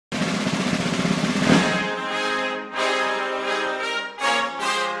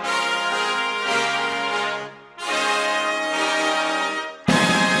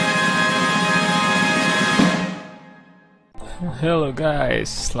Hello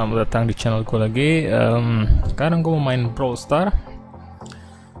guys, selamat datang di channel gue lagi. Sekarang gue mau main Brawl Star.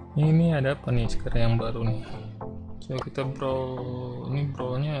 Ini ada apa nih sekarang yang baru nih? So kita brawl, ini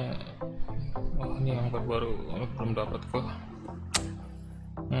brawlnya, oh ini yang baru, belum dapat kok.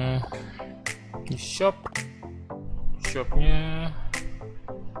 Di shopnya,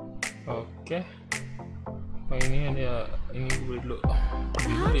 oke. Oh ini ada, ini gue beli dulu.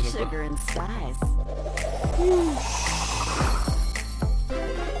 Beli ini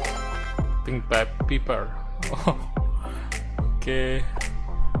pink pepper. Oh, oke.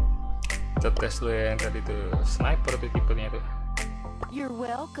 Kita tes dulu ya yang tadi tuh sniper tuh tipenya tuh. You're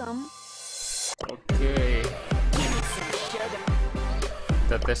welcome. Oke.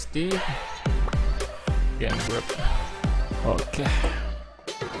 Kita tes di game grab. Oke.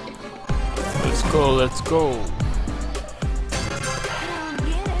 Let's go.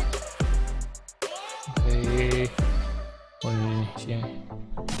 Oke. Oh ini sini.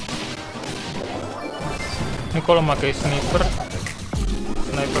 Ini kalau pakai sniper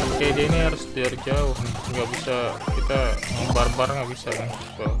kayak dia ini harus dari jauh nih, nggak bisa kita barbar, nggak bisa kan.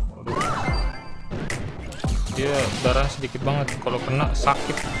 Tuh, aduh. Dia darah sedikit banget, kalau kena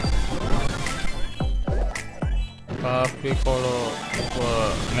sakit. Tapi kalau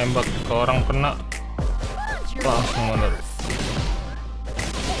gua nembak ke orang kena langsung mundur.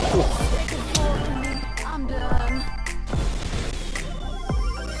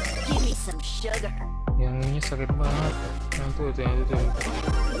 Yang ini sakit banget. Yang itu.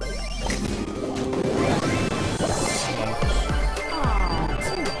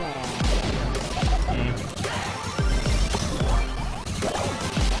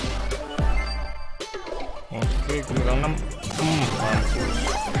 Oke, gue megang 6. Mampus.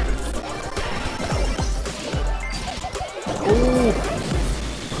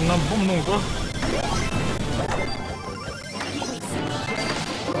 Kena bom dong gua.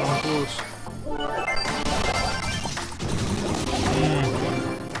 Mampus.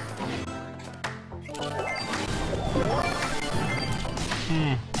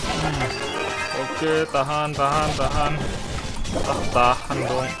 Oke, tahan dong.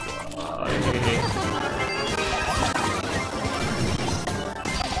 Ini.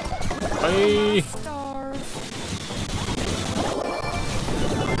 Hai.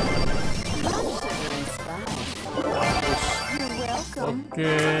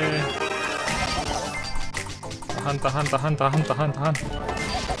 Oke. Tahan.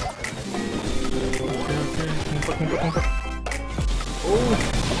 Oke, ngumpet. Oh,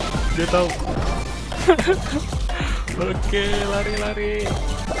 dia tahu. Oke, lari.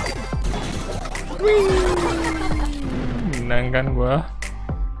 Menang kan gua.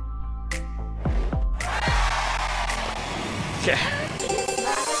 Oke.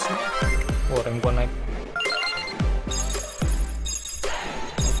 Rank gua naik.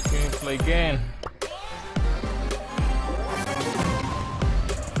 Oke, play again.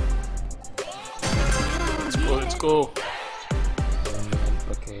 Let's go.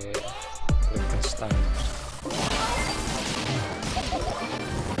 Pakai stang.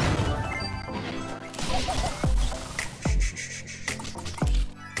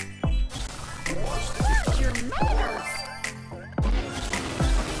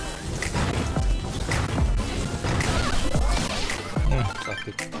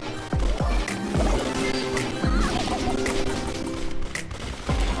 Sakit.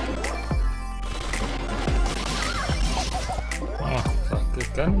 Sakit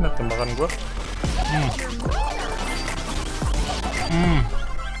kan tembakan gua.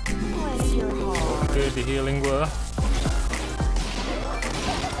 Oke, di healing gua.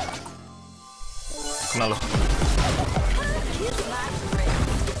 Kena loh.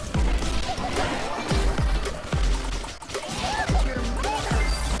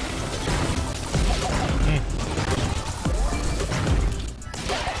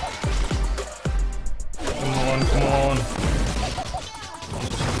 Come on.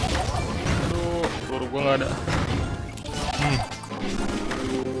 Aduh, peluru gua nggak ada.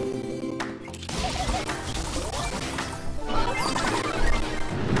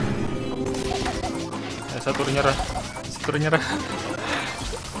 Satu nyerah.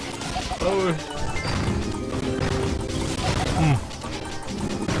 Oh.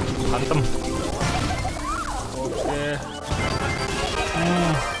 Hantem. Oke.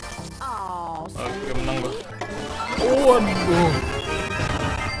 Oke, menang gua. Waduh.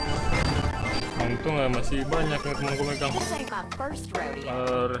 Untung ya masih banyak yang teman gue megang.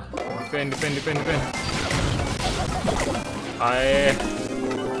 Defend. Hai.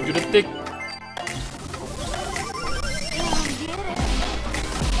 7 detik.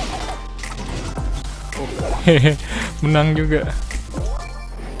 menang juga.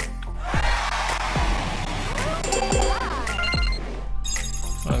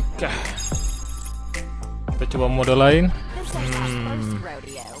 Oke, kita coba mode lain.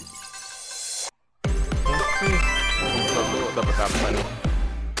 Oke, dapat apa nih?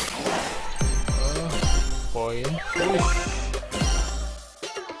 Poin.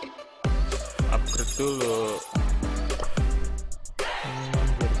 Upgrade dulu.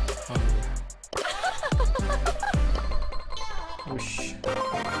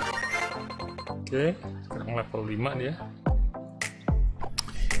 Oke, sekarang level 5 dia.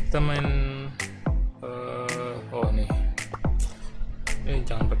 Kita main oh nih.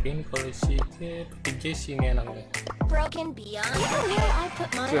 Jangan pakai ini, kalau si pakai Jesse ini enaknya. Oke.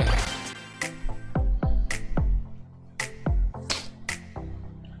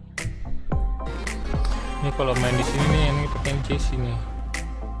 Ini kalau main di sini nih, ini pakai Jesse nih.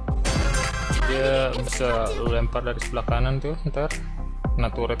 Dia bisa lu lempar dari sebelah kanan tuh, ntar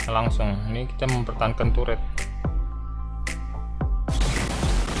kena turretnya langsung. Ini kita mempertahankan turret.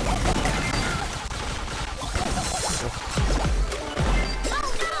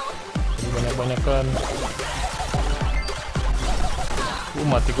 Banyak-banyakan.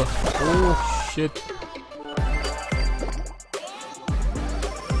 Mati gua. Oh shit.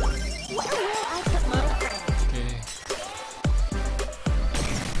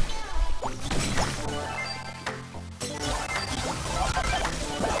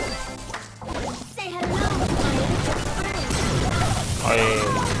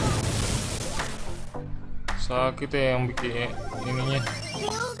 Sakit ya yang bikin ininya.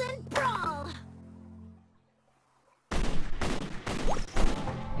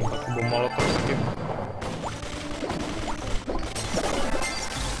 Pakai bom molotov sakit.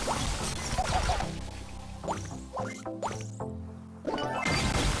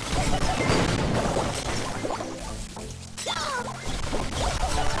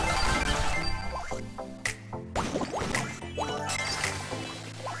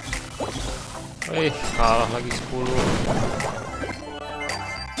 Kalah lagi 10.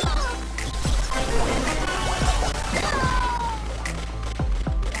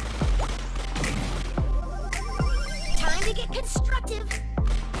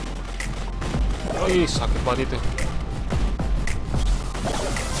 Sakit banget itu.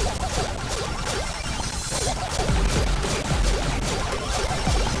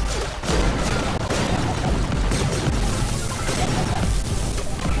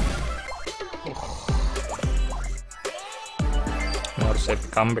 Harus saya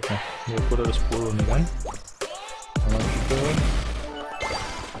comeback nih. Dia udah 10 nih kan. Kalau gitu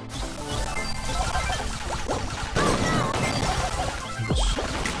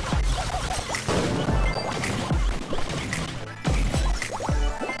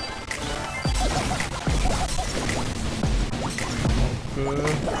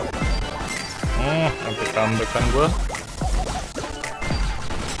sampai comeback kan gua.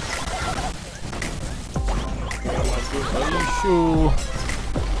 Maju,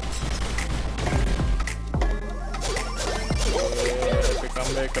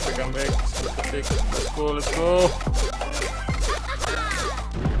 comeback. Let's go.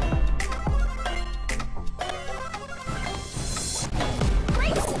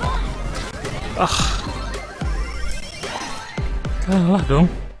 Kalah dong.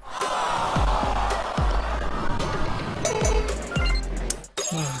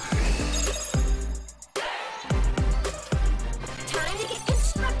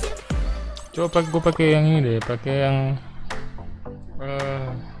 Coba gue pakai yang ini deh, pakai yang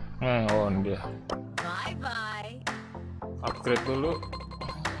on dia. Upgrade dulu.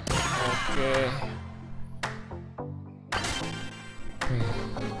 Oke.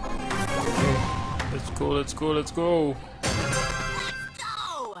 Let's go.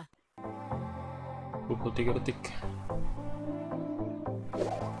 23 detik.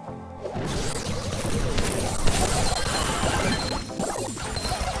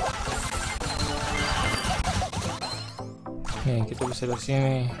 Nih, kita bisa dari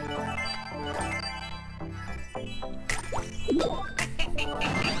sini.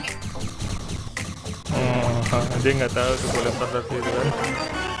 Dia nggak tahu tuh boleh lempar dari situ kan.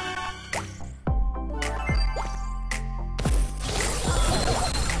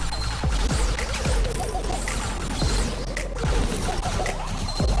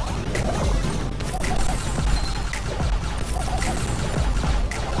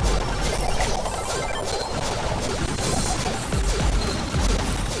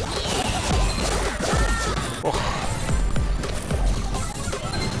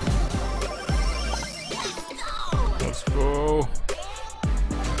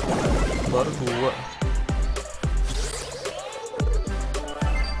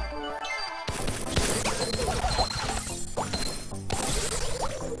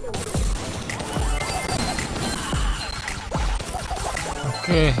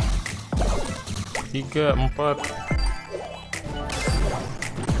 Oke. 3, 4.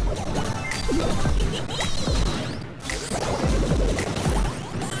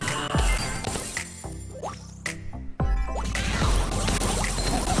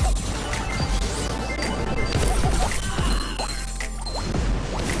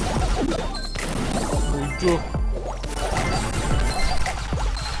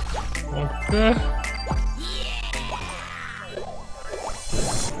 Oke.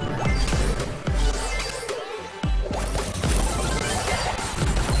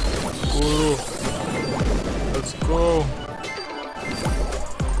 Let's go.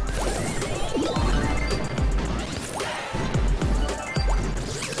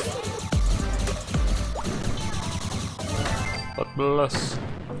 Belas.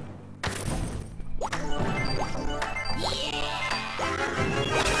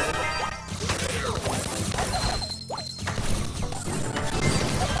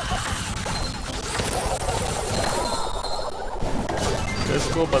 Let's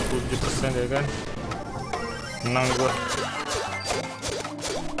go, 47% ya kan. Menang gua.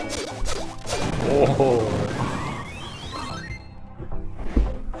 Oh.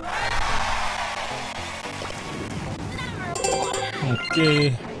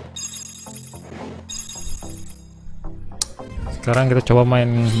 Oke. Sekarang kita coba main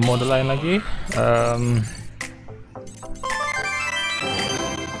mode lain lagi.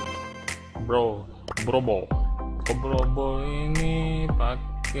 Bro ini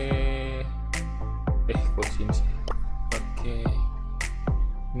pakai kok sini sih? Pakai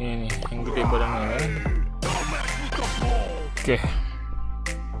ini yang gede badannya kan? Oke.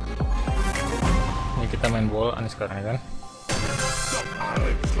 Ini kita main bola nih sekarang ya kan?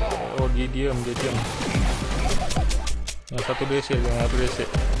 Oh dia diam. Yang satu DC, dia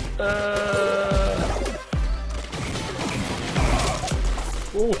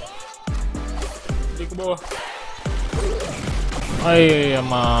ke bawah.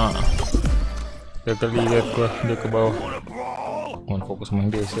 Mak. Gagal lihat gua, dia ke bawah. Mau fokus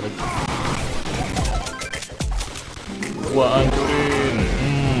main DC lagi. Gua hancurin.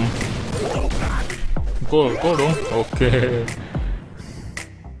 Gol dong. Oke.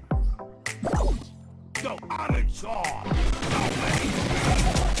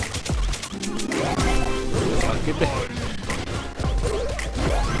 Sakit deh.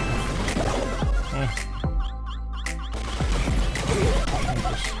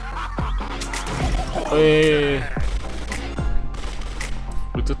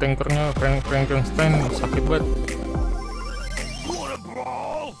 Itu tankernya Frankenstein sakit banget.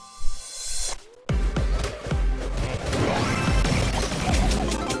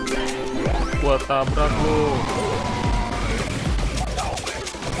 Gua tabrak lu.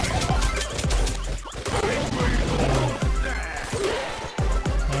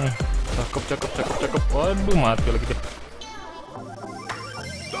 Cakep. Waduh, mati lagi deh.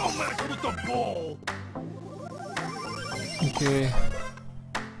 Oke.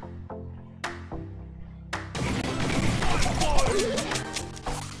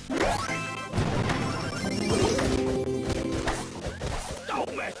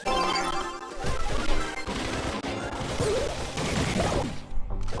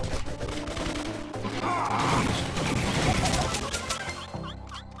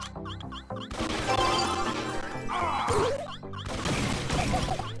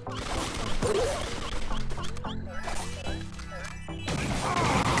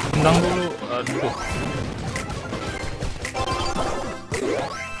 Tendang dulu, aduh.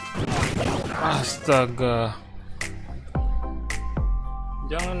 Astaga.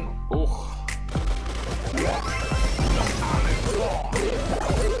 Jangan,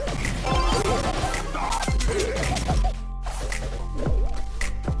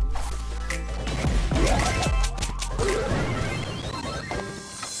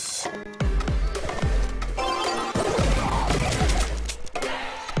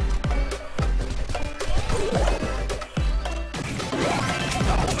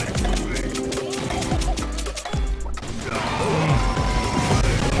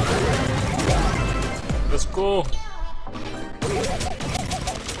 let's go.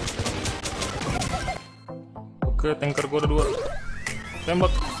 Oke, tanker gua ada 2.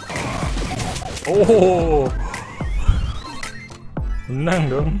 Tembak. Oh. Menang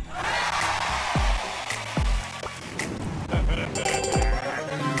dong.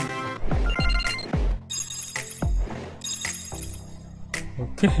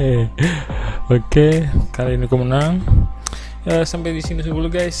 Oke, kali ini aku menang. Ya, sampai di sini dulu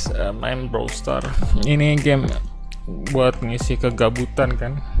guys. Main Brawler. Ini game buat ngisi kegabutan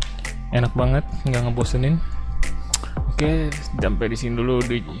kan. Enak banget, nggak ngebosenin. Oke, sampai di sini dulu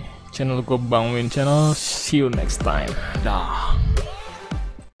di channel gue, Bang Win Channel. See you next time. Dah.